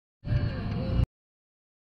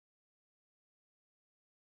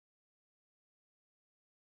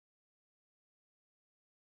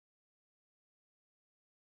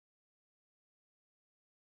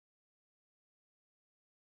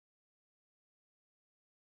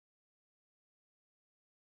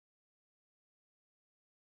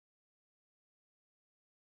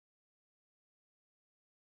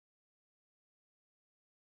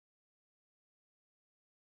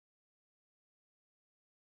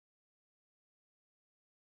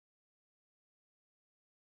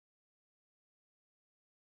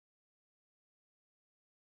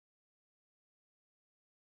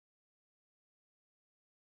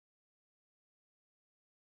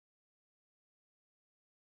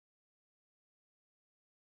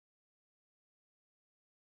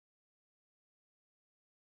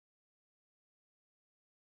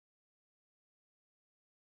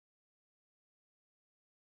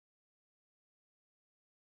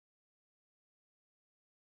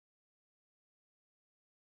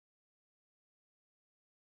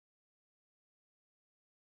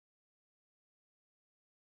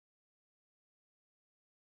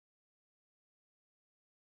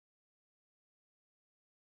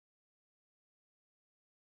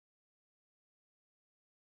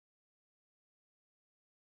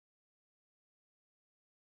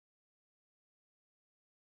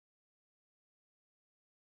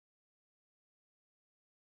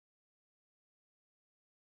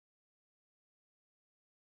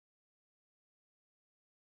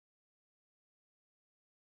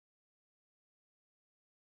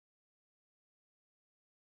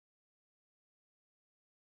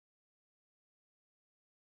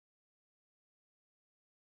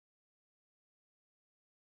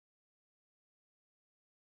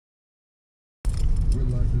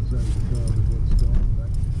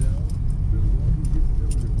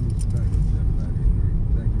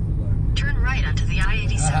onto the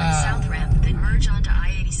I-87 South ramp, then merge onto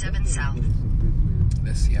I-87 South.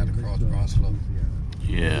 Let's see how the cross Bronx flow.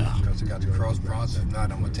 Yeah. Because we got the cross Bronx. If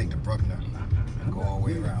not, I'm going to take the Bruckner and go all the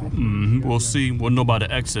way around. Mm-hmm. We'll see. We'll know by the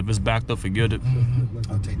exit. If it's backed up, forget it.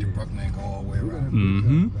 I'll take the Bruckner and go all the way around.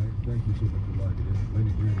 Mm-hmm.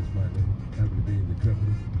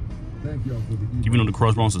 Even though the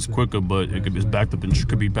cross Bronx is quicker, but it could be backed up and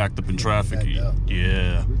could be backed up in traffic.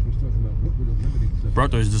 Yeah.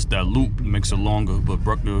 Bruckner is just that loop, makes it longer. But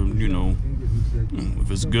Bruckner, you know, if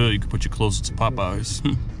it's good, you can put you closer to Popeyes.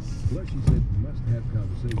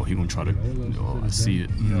 Oh, he gonna try to. Oh, I see it.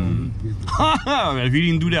 If he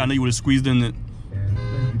didn't do that, I know you would have squeezed in it.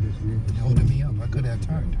 He's holding me up. I could have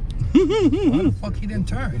turned. Why the fuck he didn't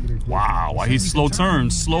turn? Wow. Why he's slow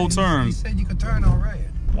turns? Slow turns. He said you could turn already.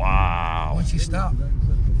 Wow. Once you stop.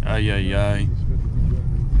 Ay, ay, ay.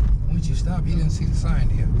 Once you stop, he didn't see the sign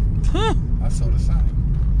here. I saw the sign.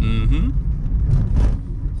 Mm-hmm.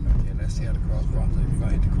 Okay, let's see how the cross Bronx. We're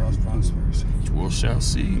gonna hit the cross Bronx first. We shall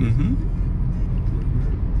see. Mm-hmm.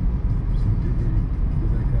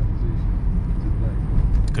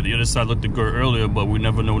 Cause the other side looked good earlier, but we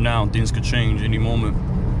never know now. Things could change any moment.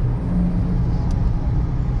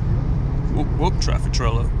 Whoop, whoop, traffic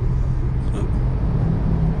trailer.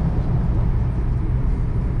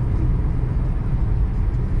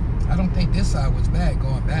 I don't think this side was bad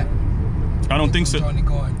going back. I don't think so. Only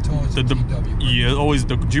going towards the GW. Yeah, always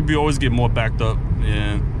the GB always get more backed up.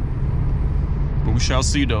 Yeah, but we shall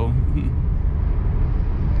see though.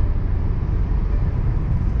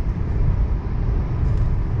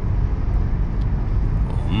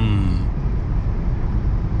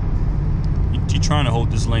 He's trying to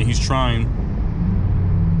hold this lane. He's trying.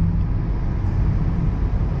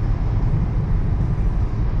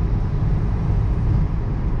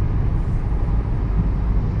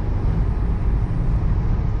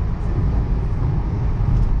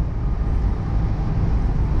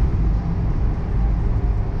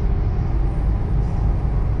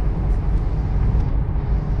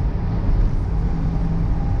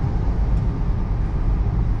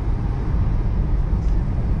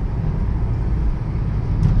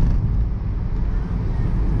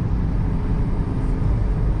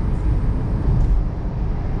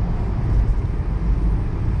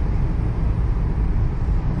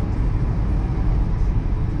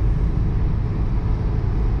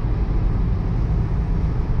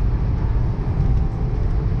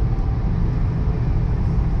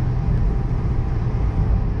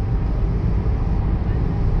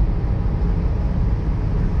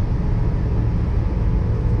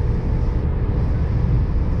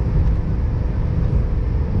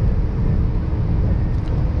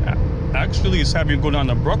 Actually, it's having you go down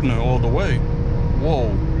to Bruckner all the way. Whoa.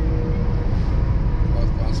 Cross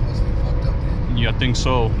Bronx must be fucked up then. Yeah, I think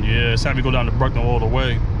so. Yeah, it's having you go down to Bruckner all the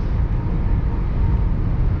way.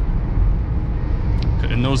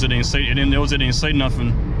 It knows it ain't say. It knows it ain't say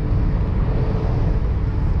nothing.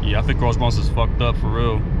 Yeah, I think Cross Bronx is fucked up for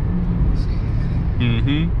real. See you in a minute.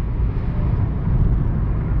 Mm-hmm.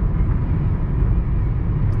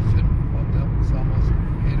 Shouldn't be fucked up. It's almost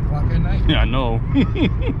 8 o'clock at night. Yeah, I know.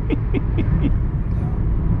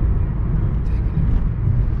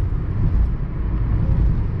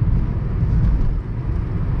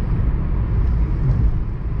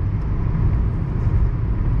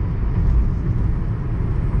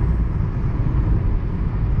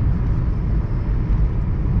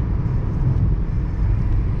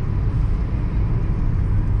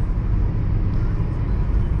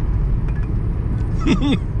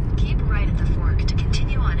 Keep right at the fork to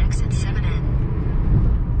continue on exit 7.